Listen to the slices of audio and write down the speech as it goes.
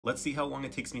Let's see how long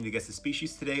it takes me to guess the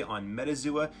species today on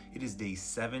Metazooa. It is day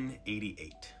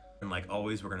 788. And like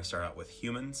always, we're gonna start out with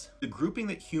humans. The grouping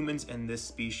that humans and this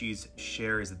species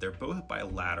share is that they're both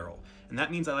bilateral. And that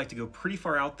means I like to go pretty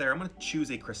far out there. I'm gonna choose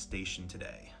a crustacean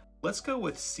today. Let's go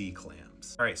with sea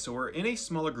clams. All right, so we're in a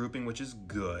smaller grouping, which is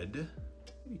good.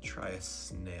 Maybe try a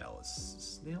snail. Is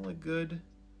snail a good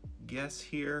guess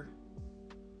here?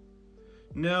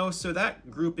 No, so that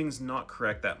grouping's not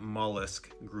correct, that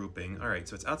mollusk grouping. All right,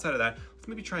 so it's outside of that. Let's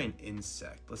maybe try an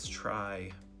insect. Let's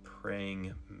try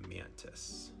praying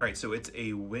mantis. All right, so it's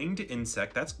a winged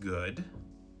insect, that's good.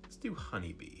 Let's do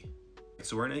honeybee.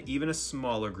 So we're in even a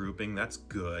smaller grouping, that's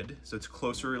good. So it's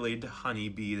closer related to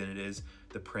honeybee than it is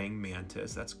the praying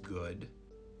mantis, that's good.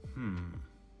 Let's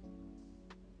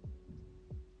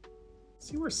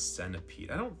see where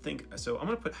centipede, I don't think, so I'm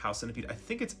gonna put house centipede. I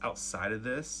think it's outside of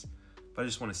this, but I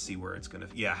just want to see where it's gonna,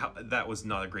 that was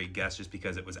not a great guess just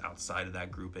because it was outside of that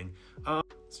grouping.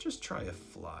 Let's just try a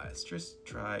fly.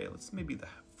 Let's maybe the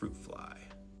fruit fly.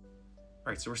 All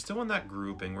right, so we're still in that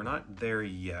grouping. We're not there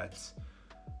yet.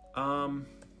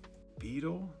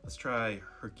 Beetle, let's try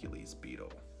Hercules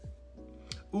beetle.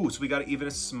 Ooh, so we got even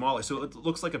a smaller, so it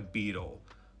looks like a beetle.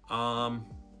 I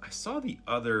saw the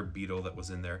other beetle that was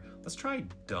in there. Let's try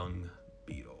dung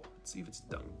beetle. Let's see if it's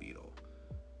dung beetle.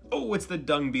 Oh, it's the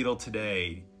dung beetle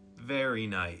today. Very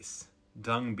nice.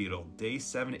 Dung beetle, day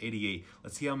 788.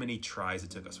 Let's see how many tries it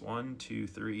took us. 1, 2,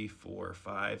 3, 4,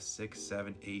 5, 6,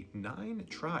 7, 8, 9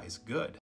 tries. Good.